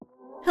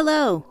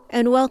Hello,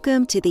 and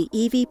welcome to the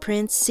Evie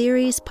Prince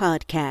Series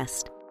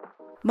podcast.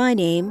 My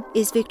name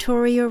is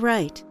Victoria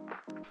Wright,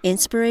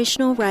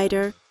 inspirational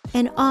writer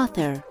and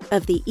author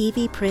of the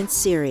Evie Prince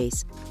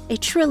series, a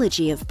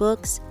trilogy of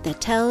books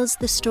that tells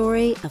the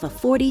story of a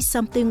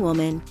 40-something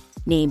woman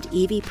named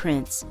Evie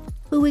Prince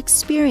who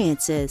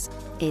experiences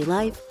a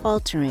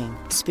life-altering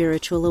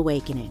spiritual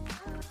awakening.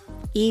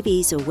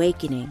 Evie's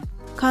awakening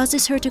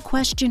causes her to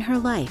question her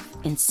life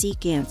and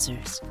seek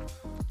answers.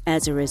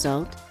 As a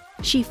result,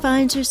 she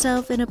finds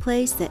herself in a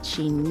place that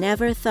she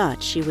never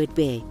thought she would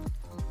be: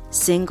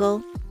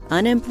 single,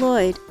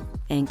 unemployed,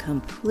 and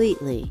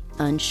completely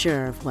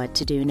unsure of what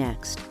to do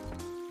next.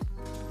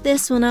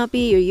 This will not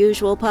be your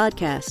usual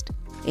podcast.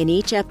 In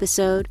each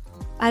episode,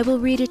 I will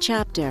read a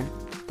chapter,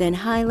 then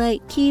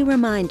highlight key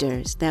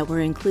reminders that were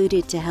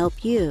included to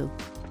help you,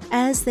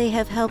 as they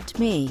have helped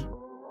me,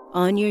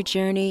 on your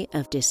journey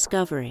of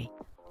discovery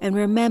and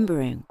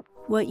remembering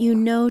what you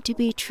know to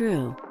be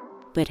true,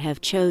 but have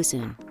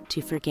chosen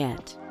to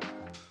forget.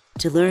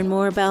 To learn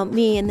more about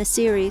me in the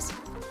series,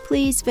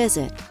 please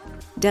visit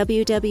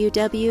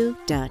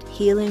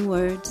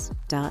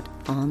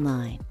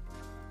www.healingwords.online.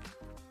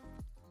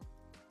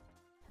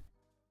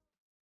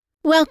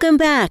 Welcome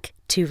back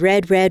to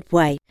Red, Red,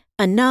 White,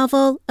 a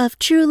novel of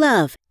true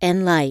love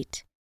and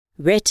light.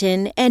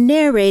 Written and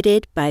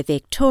narrated by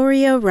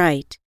Victoria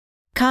Wright.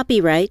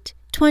 Copyright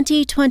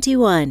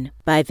 2021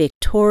 by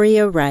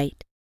Victoria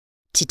Wright.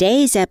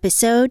 Today's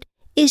episode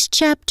is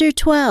Chapter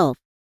 12,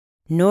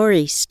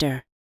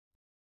 Nor'easter.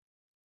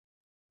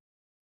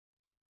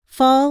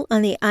 Fall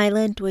on the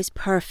island was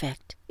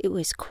perfect. It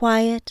was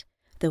quiet,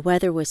 the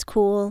weather was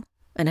cool,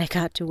 and I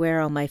got to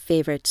wear all my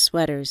favorite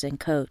sweaters and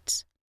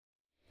coats.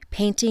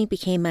 Painting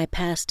became my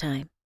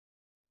pastime.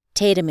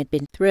 Tatum had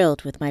been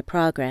thrilled with my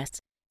progress,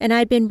 and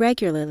I'd been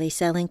regularly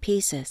selling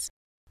pieces.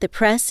 The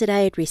press that I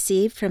had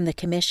received from the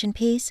commission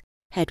piece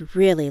had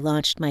really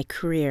launched my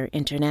career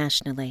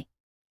internationally.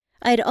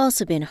 I had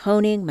also been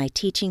honing my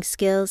teaching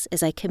skills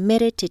as I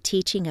committed to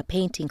teaching a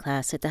painting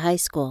class at the high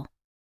school.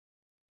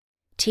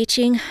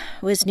 Teaching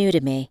was new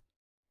to me,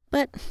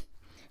 but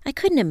I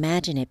couldn't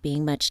imagine it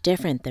being much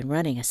different than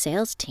running a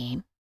sales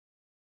team.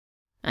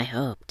 I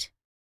hoped.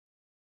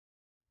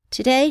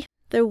 Today,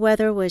 the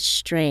weather was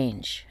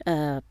strange,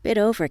 a bit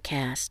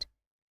overcast.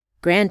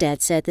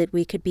 Granddad said that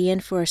we could be in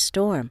for a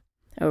storm,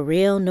 a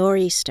real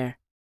nor'easter.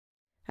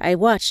 I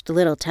watched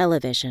little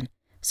television,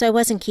 so I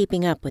wasn't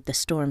keeping up with the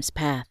storm's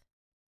path.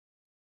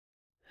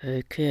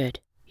 "Hey,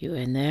 kid, you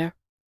in there?"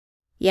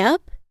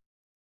 "Yup."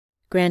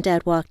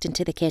 Granddad walked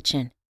into the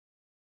kitchen.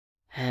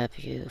 "Have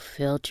you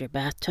filled your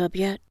bathtub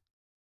yet?"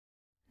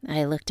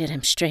 I looked at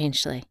him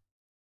strangely.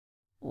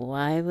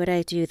 "Why would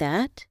I do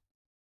that?"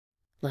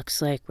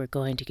 "Looks like we're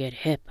going to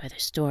get hit by the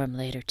storm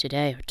later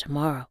today or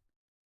tomorrow.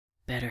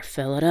 Better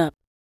fill it up.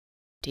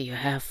 Do you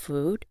have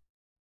food?"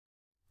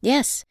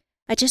 "Yes,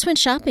 I just went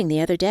shopping the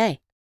other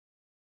day."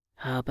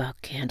 "How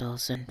about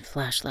candles and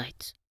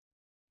flashlights?"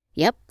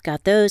 "Yep,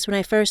 got those when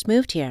I first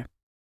moved here."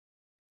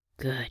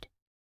 "Good.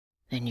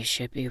 Then you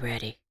should be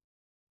ready.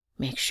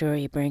 Make sure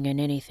you bring in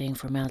anything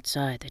from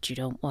outside that you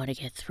don't want to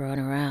get thrown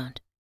around.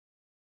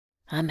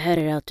 I'm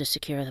headed out to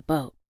secure the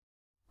boat.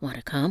 Want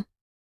to come?"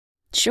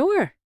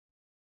 "Sure."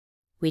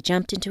 We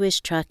jumped into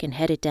his truck and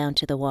headed down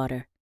to the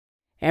water.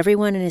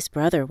 Everyone and his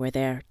brother were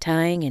there,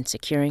 tying and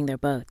securing their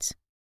boats.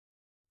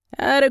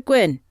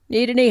 "Adequin,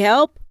 need any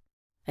help?"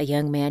 a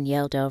young man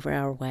yelled over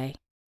our way.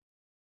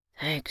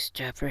 "Thanks,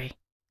 Jeffrey,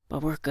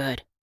 but we're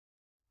good.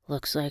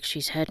 Looks like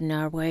she's heading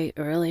our way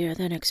earlier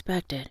than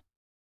expected.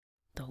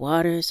 The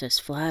water's as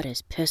flat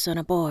as piss on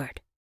a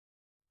board,"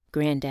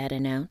 Granddad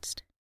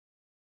announced.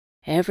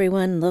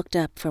 Everyone looked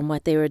up from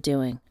what they were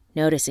doing,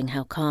 noticing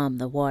how calm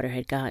the water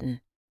had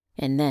gotten,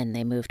 and then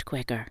they moved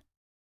quicker.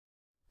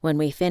 When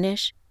we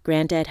finished,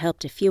 Granddad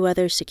helped a few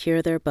others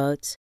secure their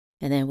boats,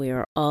 and then we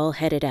were all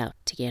headed out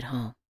to get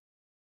home.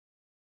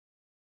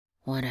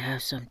 "Want to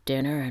have some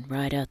dinner and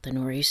ride out the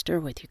nor'easter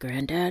with your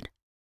Granddad?"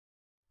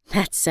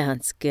 "That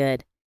sounds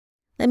good.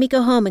 Let me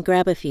go home and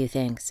grab a few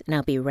things, and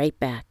I'll be right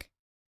back."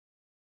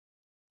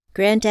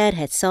 Granddad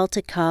had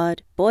salted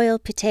cod,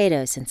 boiled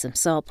potatoes, and some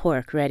salt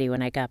pork ready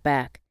when I got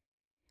back.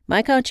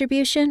 My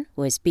contribution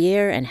was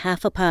beer and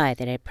half a pie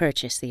that I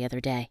purchased the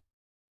other day.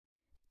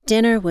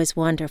 Dinner was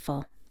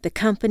wonderful. The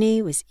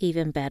company was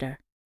even better.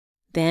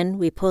 Then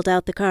we pulled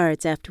out the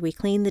cards after we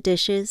cleaned the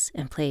dishes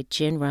and played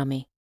gin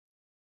rummy.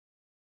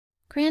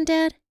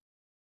 "Granddad,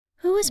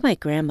 who was my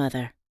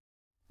grandmother?"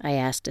 I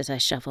asked as I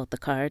shuffled the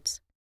cards.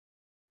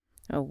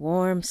 A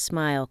warm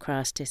smile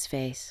crossed his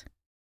face.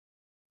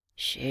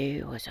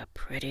 "She was a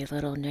pretty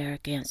little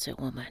Narragansett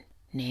woman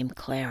named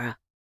Clara.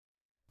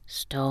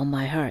 Stole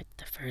my heart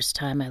the first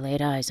time I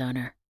laid eyes on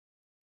her.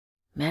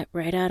 Met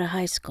right out of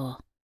high school,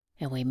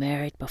 and we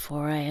married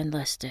before I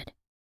enlisted.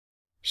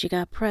 She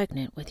got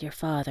pregnant with your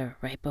father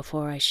right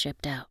before I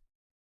shipped out."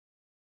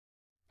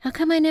 "How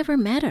come I never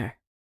met her?"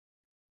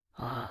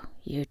 "Oh,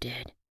 you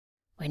did,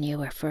 when you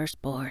were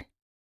first born.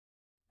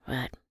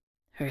 But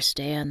her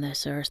stay on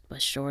this earth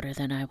was shorter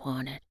than I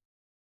wanted.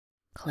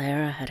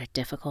 Clara had a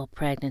difficult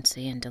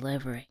pregnancy and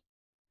delivery,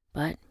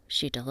 but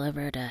she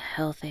delivered a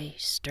healthy,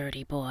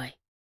 sturdy boy.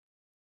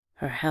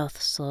 Her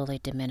health slowly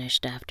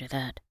diminished after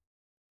that.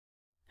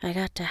 I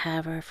got to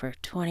have her for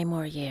 20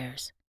 more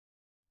years,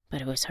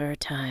 but it was her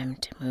time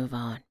to move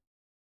on.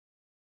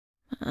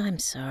 I'm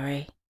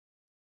sorry.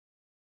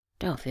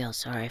 Don't feel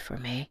sorry for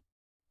me.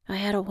 I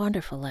had a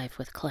wonderful life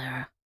with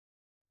Clara.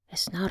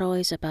 It's not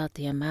always about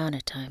the amount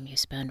of time you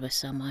spend with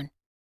someone.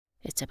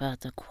 It's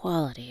about the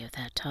quality of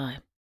that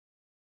time.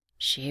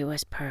 She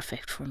was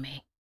perfect for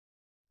me.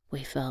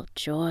 We felt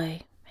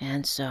joy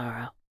and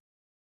sorrow.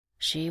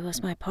 She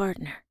was my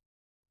partner,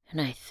 and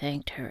I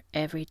thanked her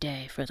every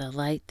day for the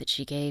light that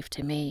she gave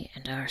to me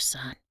and our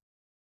son.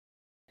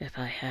 If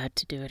I had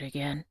to do it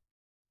again,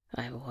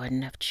 I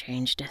wouldn't have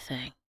changed a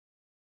thing.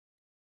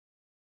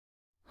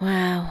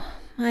 Wow,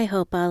 I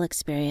hope I'll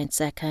experience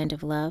that kind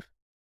of love.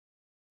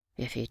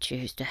 If you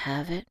choose to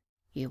have it,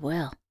 you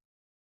will.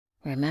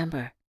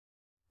 Remember,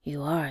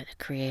 you are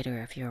the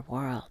creator of your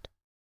world.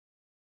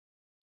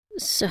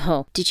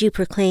 So, did you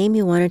proclaim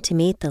you wanted to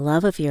meet the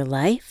love of your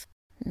life?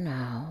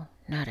 No,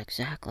 not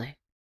exactly.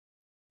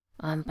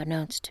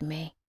 Unbeknownst to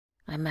me,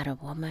 I met a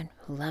woman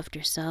who loved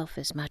herself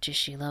as much as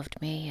she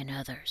loved me and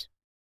others.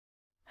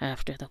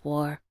 After the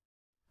war,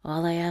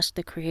 all I asked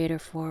the Creator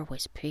for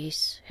was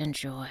peace and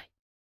joy,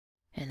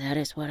 and that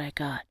is what I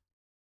got.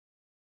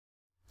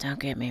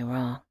 Don't get me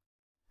wrong,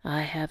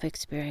 I have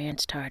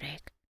experienced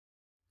heartache,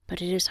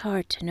 but it is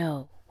hard to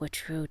know what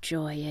true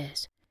joy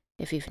is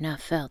if you've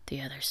not felt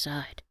the other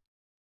side.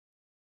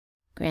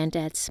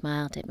 Granddad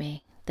smiled at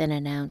me, then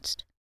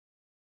announced,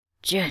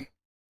 "Jen."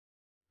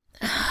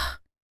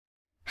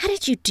 How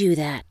did you do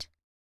that?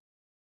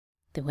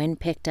 The wind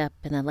picked up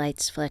and the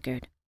lights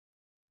flickered.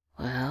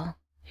 Well,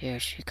 here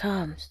she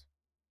comes.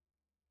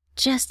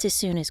 Just as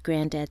soon as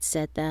Granddad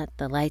said that,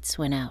 the lights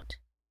went out.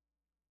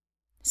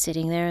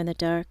 Sitting there in the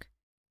dark,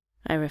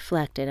 I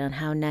reflected on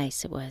how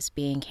nice it was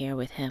being here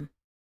with him.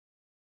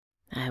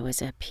 I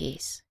was at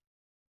peace.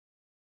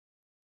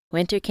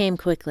 Winter came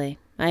quickly.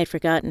 I had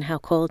forgotten how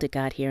cold it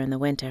got here in the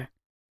winter.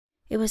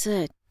 It was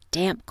a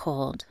damp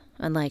cold,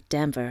 unlike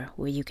Denver,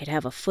 where you could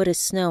have a foot of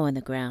snow on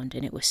the ground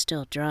and it was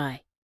still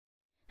dry.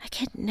 I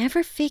could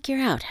never figure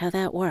out how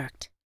that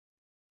worked.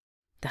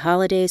 The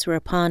holidays were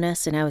upon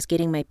us, and I was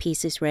getting my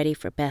pieces ready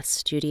for Beth's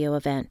studio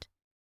event.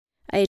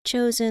 I had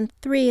chosen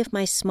 3 of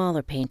my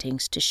smaller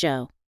paintings to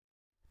show.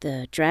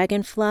 The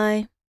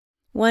dragonfly,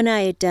 one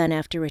I had done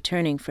after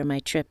returning from my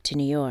trip to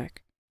New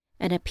York,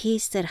 and a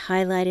piece that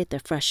highlighted the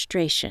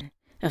frustration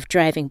of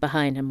driving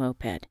behind a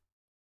moped.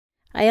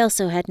 I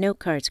also had note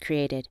cards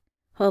created,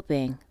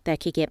 hoping that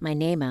could get my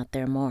name out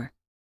there more.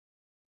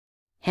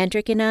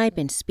 Hendrik and I had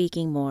been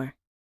speaking more.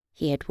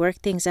 He had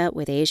worked things out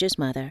with Asia's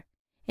mother,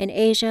 and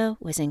Asia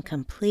was in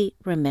complete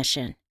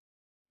remission.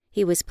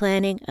 He was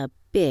planning a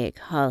big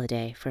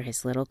holiday for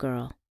his little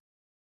girl.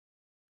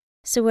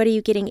 So what are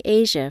you getting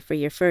Asia for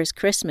your first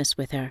Christmas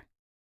with her?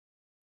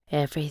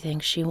 Everything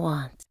she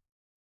wants,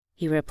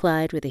 he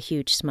replied with a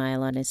huge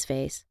smile on his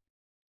face.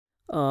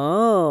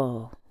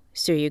 Oh,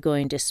 so you're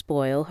going to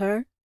spoil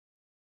her?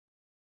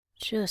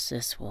 Just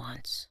this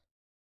once.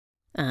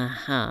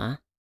 Uh-huh,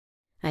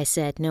 I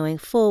said, knowing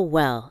full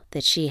well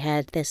that she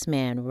had this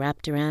man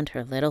wrapped around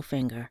her little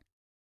finger.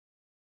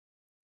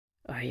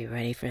 Are you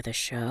ready for the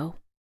show?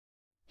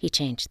 He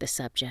changed the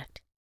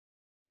subject.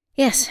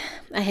 Yes,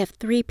 I have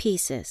 3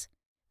 pieces.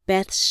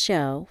 Beth's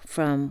show,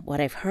 from what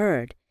I've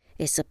heard,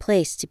 is the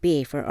place to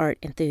be for art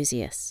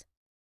enthusiasts.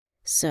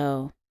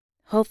 So,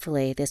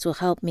 hopefully this will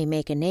help me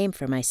make a name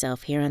for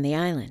myself here on the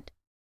island.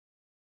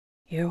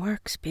 Your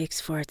work speaks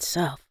for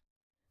itself.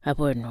 I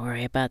wouldn't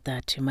worry about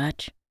that too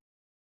much.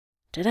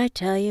 Did I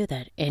tell you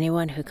that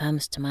anyone who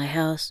comes to my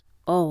house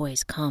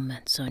always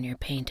comments on your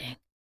painting?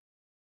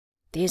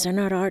 These are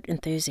not art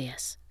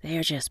enthusiasts. They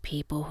are just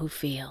people who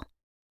feel.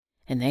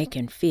 And they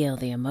can feel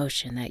the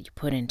emotion that you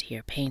put into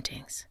your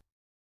paintings.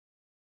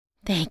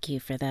 Thank you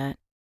for that.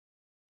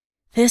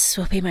 This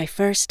will be my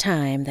first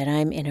time that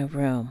I'm in a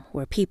room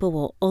where people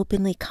will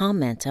openly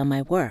comment on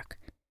my work.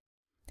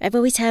 I've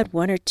always had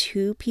 1 or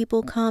 2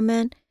 people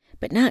comment,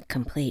 but not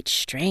complete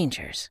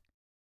strangers.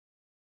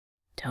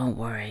 Don't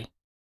worry.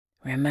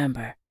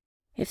 Remember,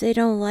 if they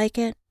don't like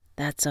it,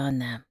 that's on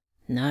them,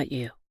 not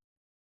you.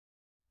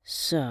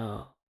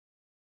 So,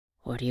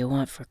 what do you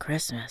want for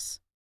Christmas?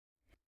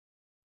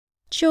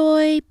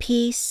 Joy,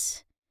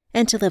 peace,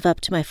 and to live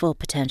up to my full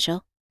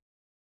potential.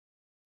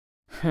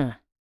 I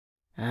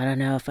don't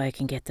know if I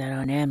can get that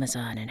on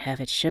Amazon and have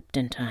it shipped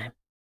in time,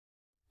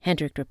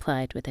 Hendrik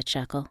replied with a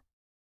chuckle.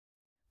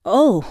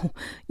 Oh,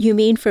 you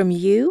mean from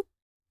you?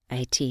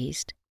 I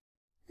teased.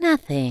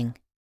 Nothing.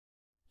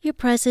 Your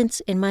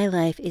presence in my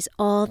life is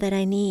all that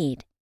I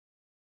need.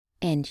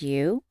 And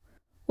you?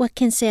 What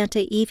can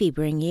Santa Evie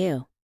bring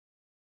you?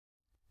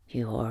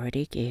 You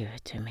already gave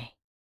it to me.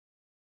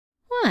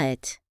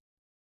 What?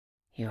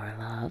 Your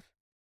love.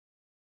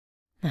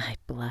 I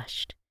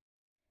blushed.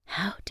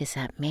 How does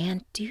that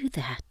man do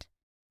that?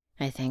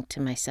 I think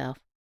to myself.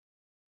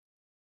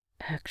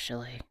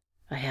 Actually,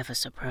 I have a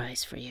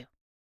surprise for you.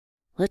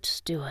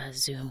 Let's do a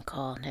Zoom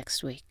call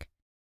next week.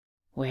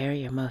 Wear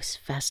your most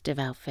festive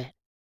outfit.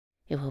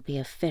 It will be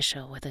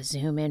official with a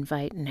Zoom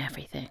invite and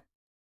everything.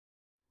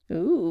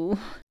 Ooh,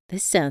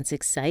 this sounds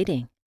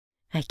exciting.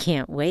 I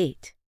can't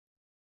wait.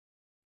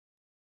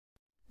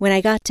 When I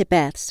got to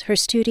Beth's, her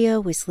studio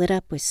was lit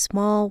up with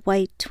small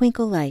white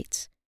twinkle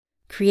lights,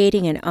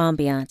 creating an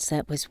ambiance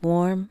that was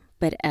warm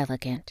but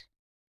elegant.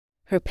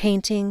 Her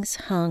paintings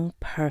hung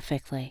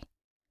perfectly,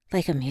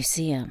 like a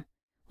museum,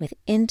 with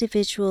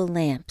individual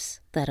lamps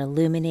that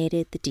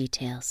illuminated the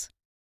details.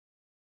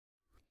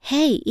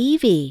 Hey,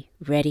 Evie,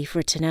 ready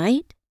for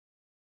tonight?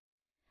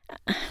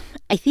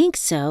 I think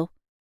so,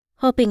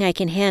 hoping I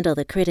can handle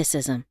the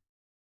criticism.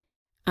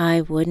 I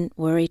wouldn't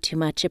worry too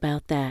much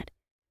about that.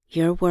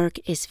 Your work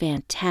is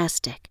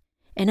fantastic,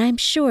 and I'm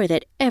sure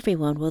that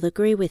everyone will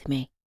agree with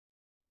me.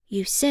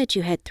 You said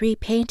you had 3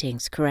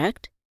 paintings,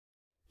 correct?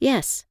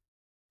 Yes.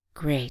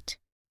 Great.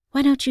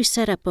 Why don't you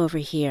set up over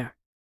here?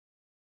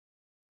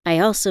 I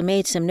also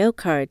made some note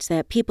cards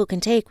that people can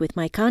take with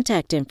my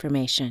contact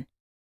information.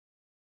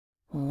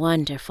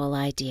 Wonderful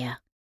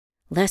idea.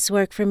 Less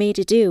work for me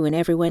to do when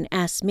everyone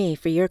asks me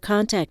for your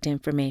contact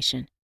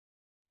information,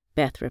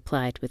 Beth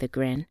replied with a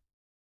grin.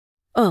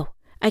 Oh,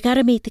 I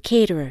gotta meet the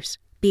caterers.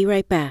 Be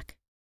right back.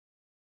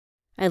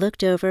 I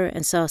looked over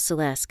and saw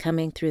Celeste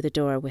coming through the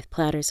door with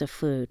platters of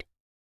food.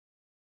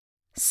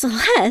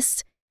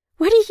 Celeste,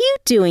 what are you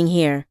doing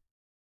here?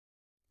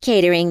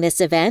 Catering this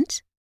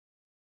event.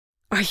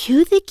 Are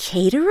you the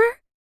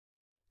caterer?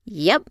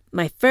 Yep,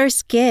 my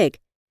first gig.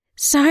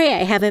 Sorry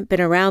I haven't been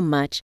around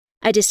much.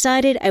 I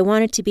decided I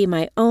wanted to be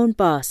my own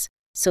boss,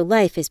 so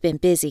life has been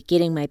busy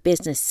getting my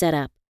business set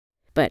up.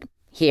 But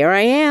here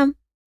I am.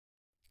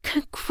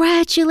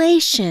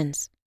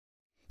 Congratulations!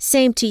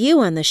 Same to you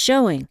on the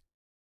showing.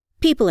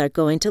 People are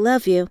going to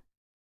love you.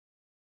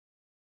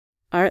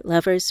 Art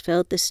lovers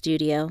filled the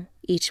studio,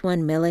 each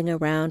one milling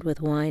around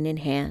with wine in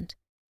hand.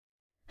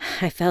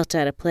 I felt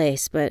out of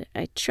place, but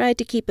I tried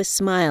to keep a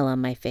smile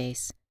on my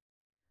face.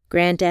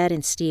 Granddad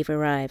and Steve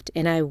arrived,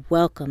 and I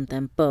welcomed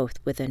them both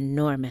with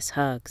enormous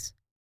hugs.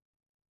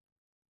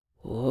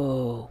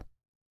 Whoa,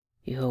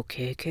 you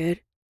okay,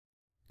 kid?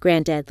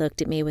 Granddad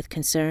looked at me with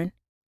concern.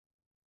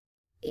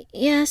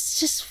 Yes,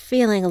 just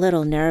feeling a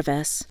little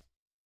nervous.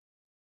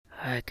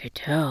 I could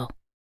tell.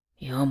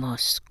 You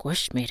almost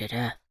squished me to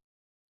death.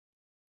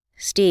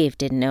 Steve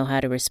didn't know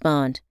how to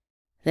respond.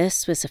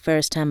 This was the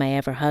first time I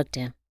ever hugged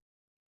him.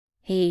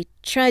 He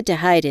tried to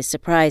hide his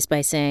surprise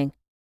by saying,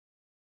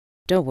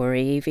 Don't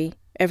worry, Evie.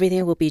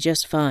 Everything will be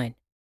just fine.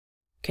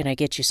 Can I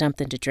get you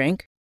something to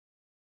drink?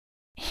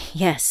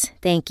 Yes,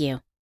 thank you.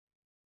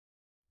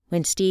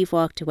 When Steve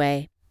walked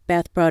away,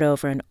 Beth brought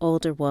over an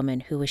older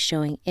woman who was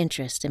showing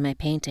interest in my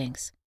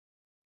paintings.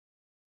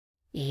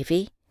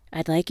 Evie,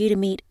 I'd like you to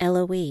meet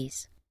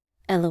Eloise.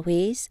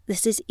 Eloise,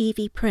 this is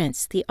Evie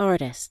Prince, the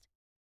artist.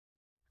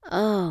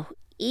 Oh,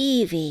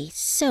 Evie,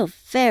 so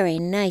very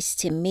nice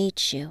to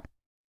meet you.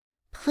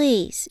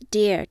 Please,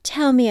 dear,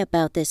 tell me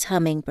about this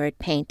hummingbird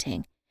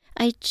painting.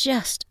 I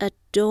just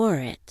adore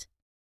it.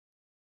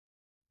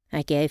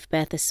 I gave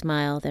Beth a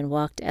smile, then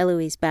walked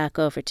Eloise back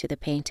over to the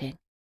painting.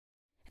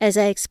 As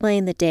I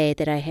explained the day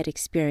that I had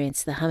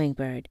experienced the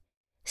hummingbird,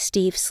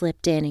 Steve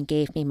slipped in and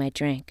gave me my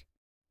drink.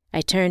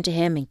 I turned to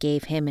him and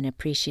gave him an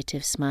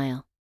appreciative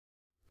smile.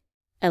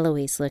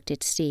 Eloise looked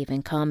at Steve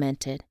and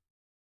commented,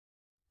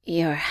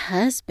 Your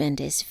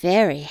husband is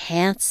very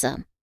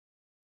handsome.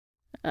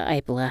 I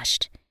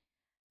blushed.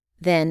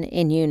 Then,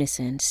 in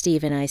unison,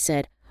 Steve and I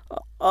said,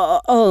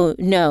 Oh,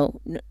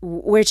 no,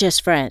 we're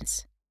just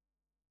friends.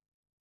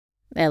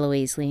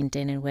 Eloise leaned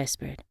in and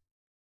whispered,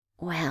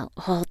 Well,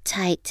 hold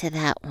tight to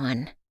that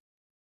one.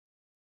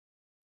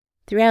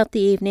 Throughout the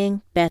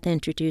evening, Beth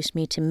introduced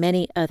me to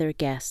many other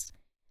guests.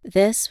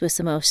 This was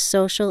the most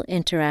social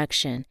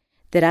interaction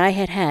that I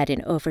had had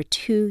in over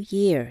 2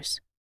 years.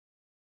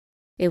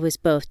 It was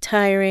both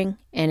tiring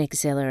and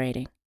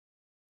exhilarating.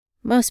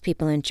 Most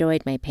people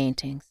enjoyed my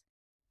paintings,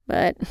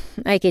 but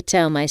I could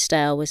tell my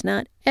style was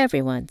not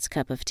everyone's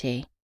cup of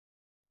tea.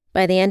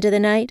 By the end of the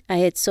night, I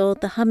had sold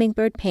the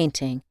hummingbird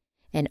painting,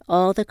 and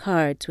all the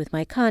cards with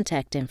my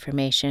contact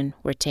information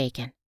were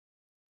taken.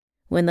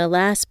 When the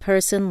last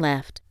person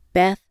left,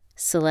 Beth,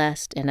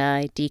 Celeste, and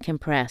I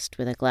decompressed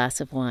with a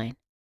glass of wine.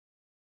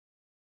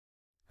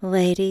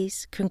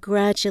 Ladies,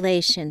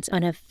 congratulations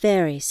on a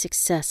very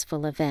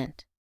successful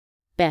event.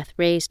 Beth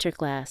raised her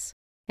glass,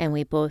 and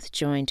we both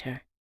joined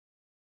her.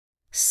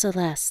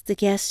 Celeste, the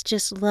guests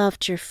just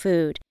loved your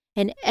food,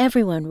 and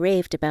everyone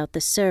raved about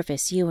the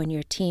service you and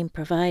your team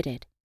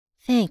provided.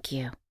 Thank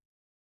you.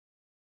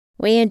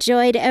 We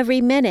enjoyed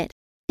every minute.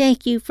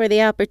 Thank you for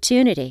the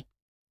opportunity,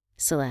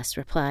 Celeste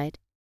replied.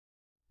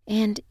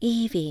 And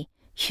Evie,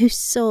 you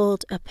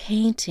sold a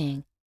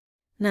painting.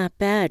 Not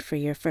bad for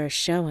your first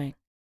showing.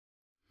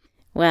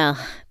 Well,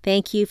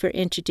 thank you for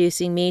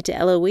introducing me to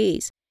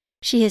Eloise.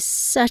 She is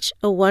such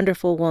a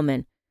wonderful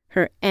woman.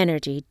 Her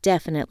energy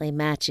definitely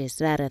matches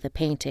that of the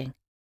painting.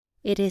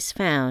 It has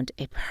found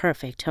a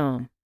perfect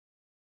home.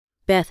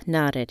 Beth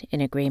nodded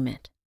in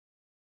agreement.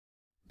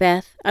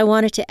 Beth, I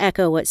wanted to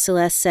echo what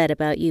Celeste said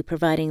about you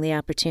providing the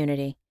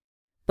opportunity.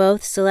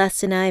 Both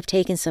Celeste and I have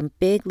taken some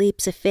big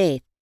leaps of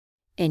faith,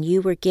 and you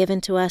were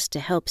given to us to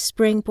help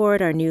springboard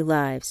our new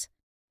lives.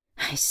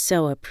 I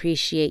so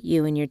appreciate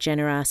you and your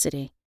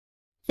generosity.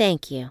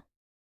 Thank you.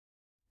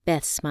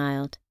 Beth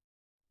smiled.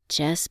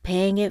 Just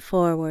paying it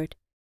forward.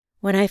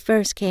 When I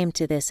first came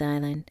to this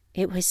island,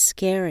 it was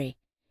scary,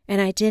 and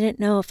I didn't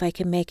know if I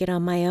could make it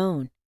on my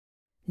own.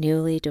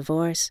 Newly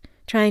divorced,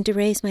 trying to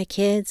raise my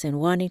kids and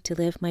wanting to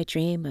live my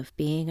dream of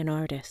being an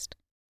artist.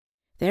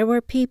 There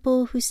were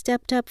people who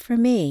stepped up for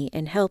me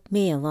and helped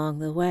me along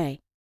the way.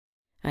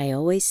 I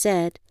always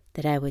said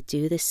that I would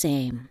do the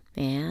same,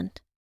 and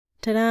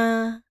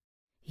ta-da!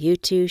 You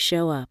two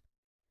show up.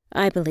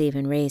 I believe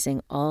in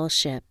raising all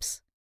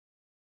ships.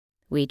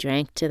 We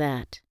drank to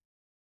that.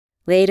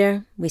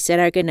 Later, we said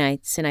our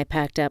goodnights and I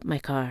packed up my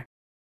car.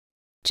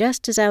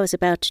 Just as I was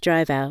about to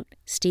drive out,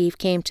 Steve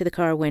came to the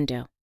car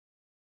window.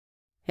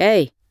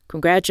 Hey,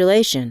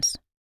 congratulations.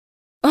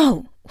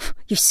 Oh,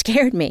 you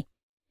scared me.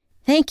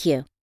 Thank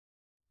you.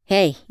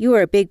 Hey, you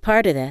were a big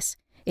part of this.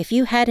 If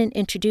you hadn't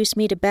introduced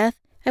me to Beth,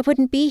 I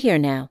wouldn't be here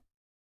now.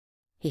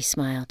 He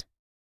smiled.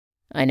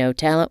 I know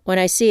talent when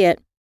I see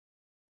it.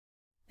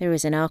 There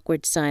was an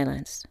awkward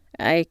silence.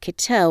 I could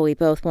tell we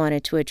both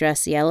wanted to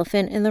address the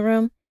elephant in the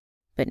room,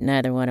 but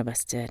neither one of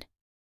us did.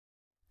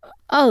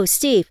 Oh,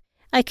 Steve,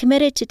 I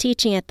committed to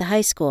teaching at the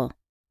high school.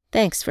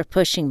 Thanks for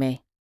pushing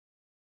me.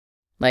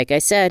 Like I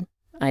said,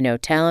 I know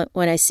talent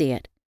when I see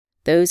it.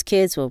 Those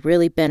kids will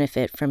really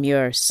benefit from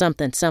your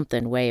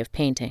something-something way of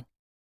painting.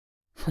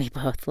 We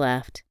both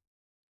laughed.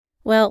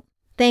 Well,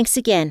 thanks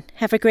again.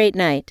 Have a great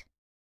night.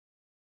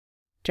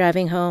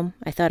 Driving home,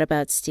 I thought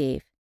about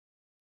Steve.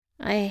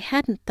 I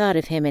hadn't thought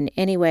of him in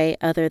any way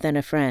other than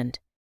a friend.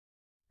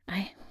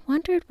 I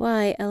wondered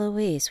why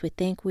Eloise would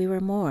think we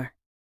were more.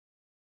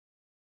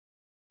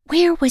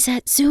 Where was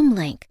that Zoom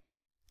link?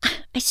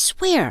 I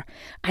swear,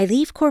 I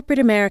leave corporate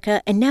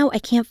America and now I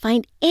can't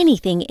find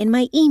anything in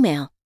my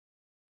email.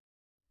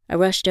 I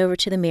rushed over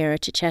to the mirror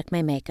to check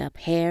my makeup,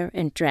 hair,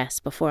 and dress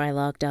before I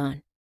logged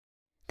on.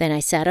 Then I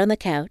sat on the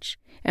couch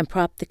and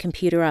propped the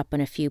computer up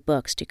on a few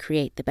books to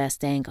create the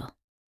best angle.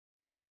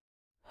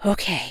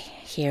 Okay,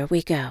 here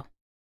we go.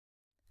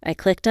 I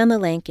clicked on the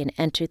link and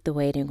entered the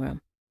waiting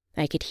room.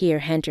 I could hear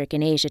Hendrik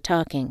and Asia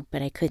talking,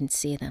 but I couldn't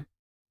see them.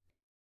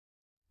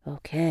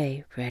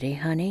 Okay, ready,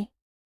 honey?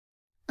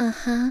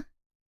 Uh-huh.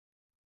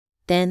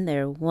 Then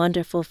their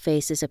wonderful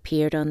faces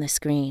appeared on the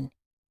screen.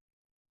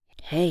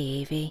 Hey,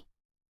 Evie.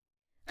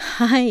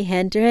 Hi,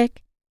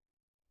 Hendrik.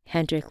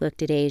 Hendrik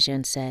looked at Asia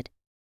and said,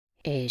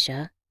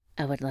 Asia,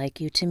 I would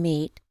like you to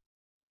meet...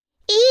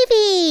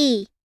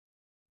 Evie!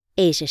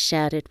 Asia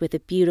shouted with a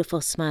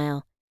beautiful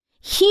smile.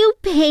 You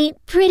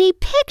paint pretty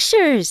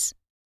pictures!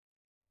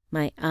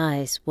 My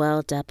eyes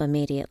welled up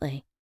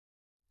immediately.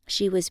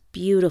 She was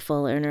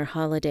beautiful in her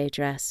holiday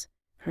dress.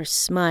 Her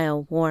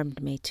smile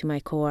warmed me to my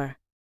core.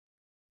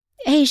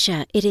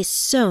 Asia, it is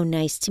so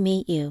nice to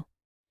meet you.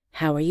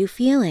 How are you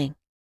feeling?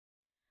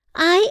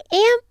 I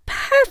am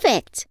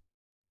perfect.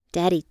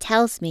 Daddy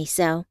tells me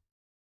so.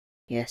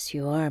 Yes,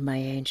 you are, my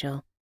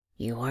angel.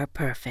 You are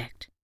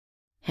perfect,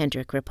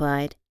 Hendrik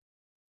replied.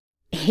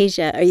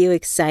 Asia, are you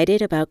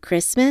excited about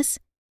Christmas?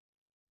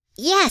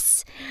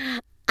 Yes,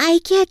 I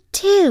get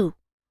two.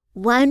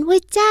 One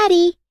with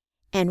Daddy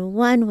and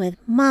one with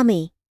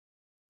Mommy.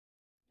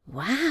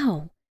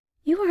 Wow,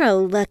 you are a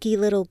lucky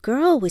little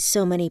girl with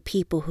so many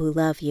people who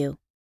love you.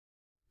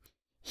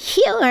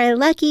 You are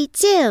lucky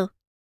too.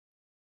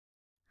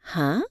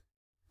 Huh?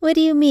 What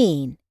do you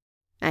mean?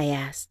 I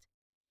asked.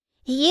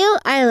 You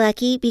are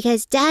lucky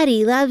because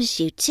Daddy loves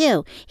you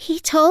too. He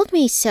told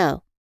me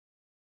so.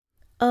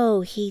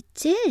 Oh, he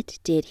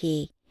did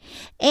he?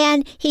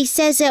 And he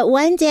says that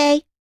one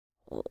day...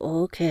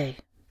 Okay,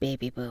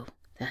 baby boo,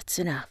 that's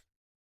enough.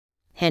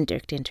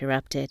 Hendrik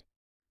interrupted.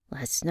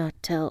 Let's not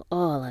tell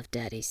all of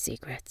Daddy's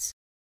secrets.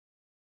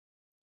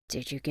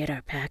 Did you get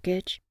our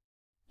package?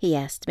 He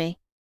asked me.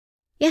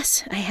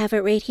 Yes, I have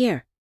it right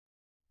here.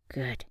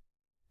 Good.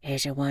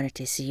 Asia wanted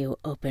to see you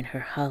open her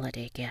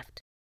holiday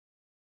gift.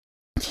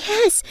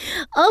 Yes,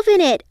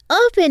 open it,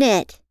 open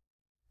it,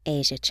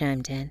 Asia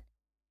chimed in.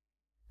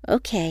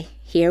 Okay,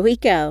 here we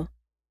go.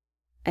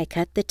 I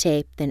cut the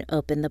tape, then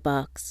opened the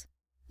box.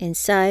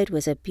 Inside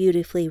was a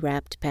beautifully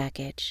wrapped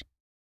package.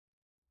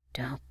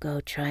 Don't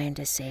go trying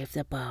to save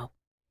the bow.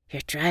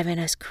 You're driving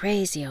us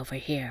crazy over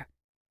here,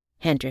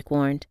 Hendrik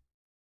warned.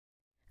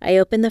 I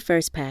opened the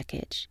first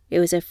package. It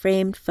was a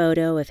framed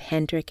photo of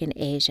Hendrik and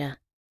Asia.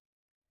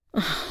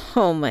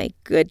 Oh my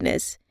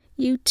goodness,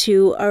 you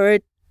two are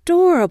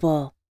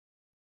adorable.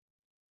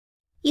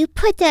 You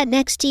put that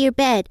next to your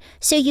bed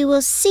so you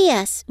will see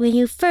us when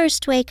you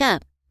first wake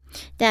up.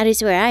 That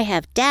is where I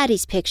have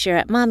Daddy's picture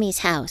at Mommy's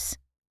house,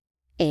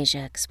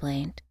 Asia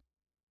explained.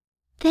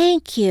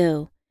 Thank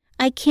you.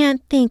 I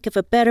can't think of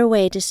a better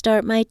way to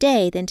start my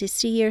day than to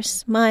see your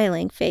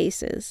smiling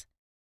faces.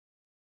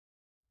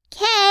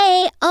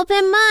 "Kay,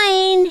 open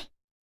mine!"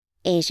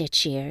 Asia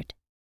cheered.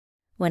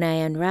 When I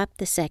unwrapped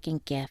the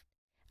second gift,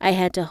 I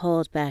had to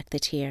hold back the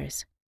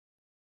tears.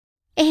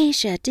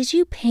 Asia, did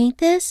you paint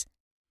this?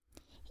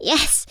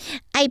 Yes,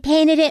 I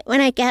painted it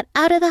when I got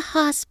out of the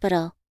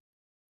hospital.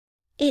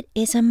 It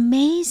is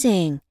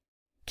amazing.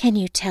 Can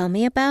you tell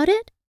me about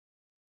it?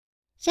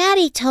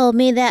 Daddy told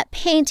me that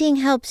painting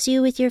helps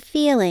you with your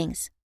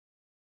feelings.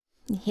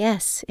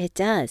 Yes, it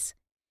does.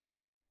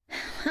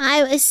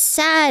 I was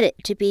sad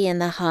to be in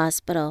the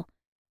hospital,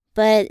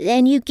 but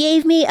then you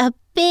gave me a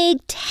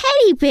big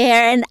teddy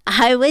bear and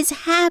I was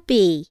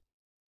happy.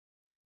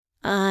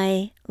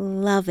 I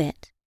love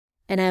it,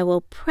 and I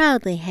will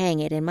proudly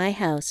hang it in my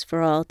house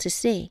for all to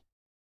see.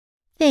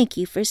 Thank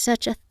you for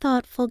such a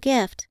thoughtful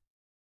gift.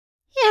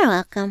 You're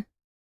welcome.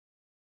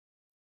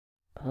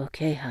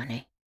 Okay,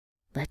 honey.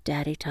 Let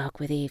Daddy talk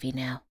with Evie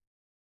now.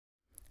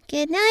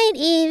 Good night,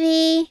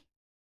 Evie.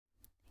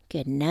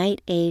 Good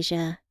night,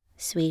 Asia.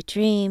 Sweet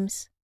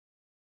dreams.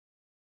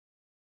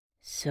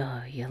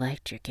 So, you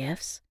liked your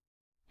gifts?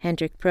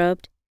 Hendrik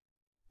probed.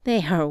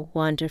 They are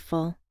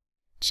wonderful.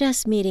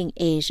 Just meeting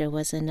Asia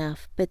was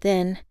enough, but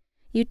then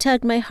you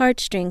tugged my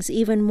heartstrings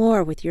even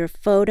more with your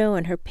photo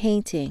and her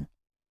painting.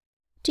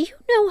 Do you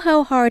know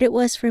how hard it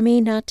was for me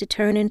not to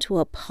turn into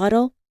a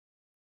puddle?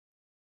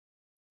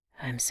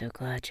 I'm so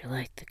glad you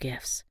liked the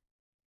gifts.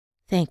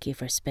 Thank you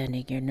for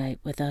spending your night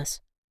with us.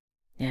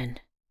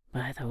 And,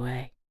 by the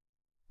way,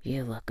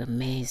 you look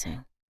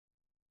amazing.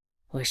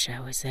 Wish I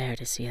was there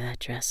to see that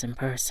dress in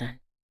person.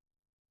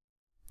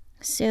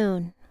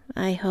 Soon,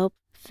 I hope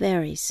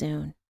very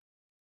soon.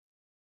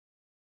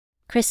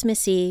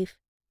 Christmas Eve,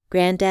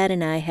 Granddad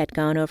and I had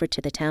gone over to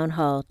the town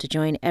hall to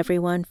join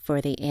everyone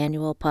for the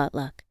annual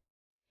potluck.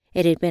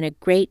 It had been a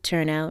great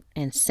turnout,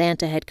 and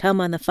Santa had come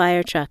on the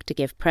fire truck to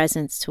give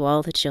presents to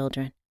all the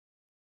children.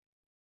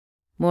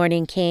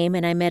 Morning came,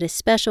 and I made a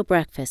special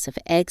breakfast of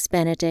eggs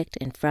Benedict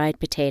and fried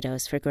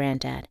potatoes for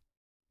Granddad.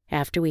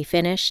 After we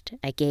finished,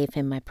 I gave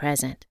him my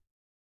present.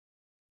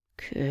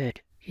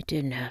 Kid, you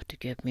didn't have to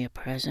give me a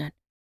present.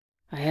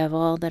 I have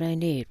all that I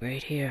need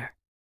right here.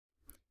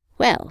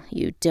 Well,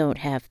 you don't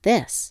have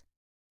this.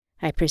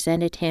 I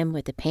presented him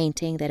with the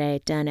painting that I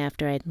had done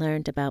after I'd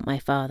learned about my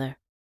father.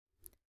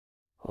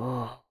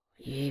 Oh,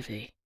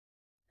 Evie,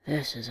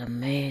 this is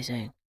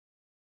amazing.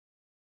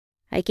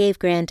 I gave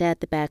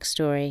Granddad the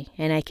backstory,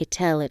 and I could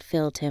tell it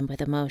filled him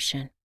with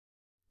emotion.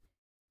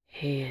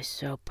 He is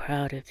so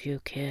proud of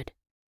you, kid.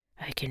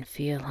 I can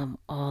feel him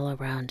all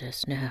around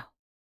us now.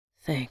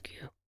 Thank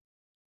you.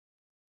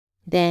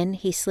 Then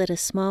he slid a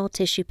small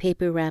tissue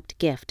paper-wrapped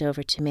gift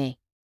over to me.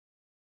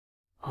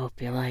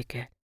 Hope you like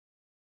it.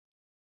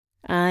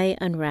 I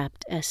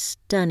unwrapped a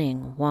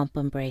stunning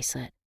wampum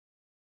bracelet.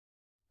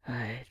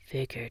 I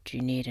figured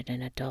you needed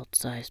an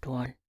adult-sized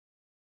one.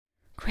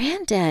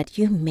 Granddad,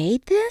 you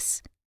made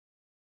this?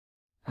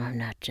 I'm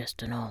not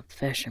just an old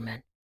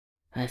fisherman.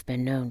 I've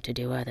been known to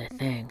do other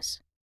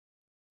things.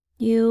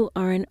 You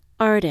are an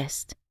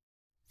artist.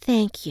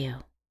 Thank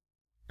you.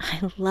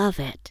 I love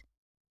it.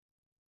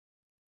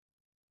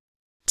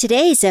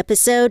 Today's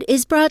episode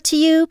is brought to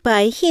you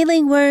by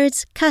Healing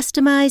Words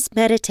Customized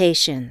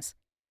Meditations.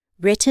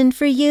 Written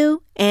for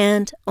you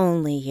and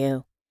only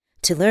you.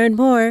 To learn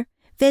more,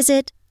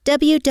 visit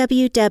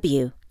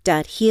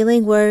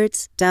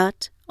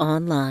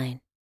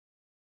www.healingwords.online.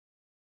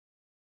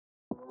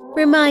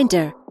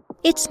 Reminder,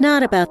 it's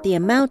not about the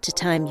amount of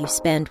time you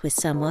spend with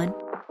someone.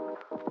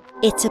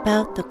 It's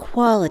about the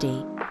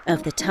quality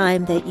of the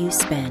time that you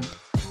spend.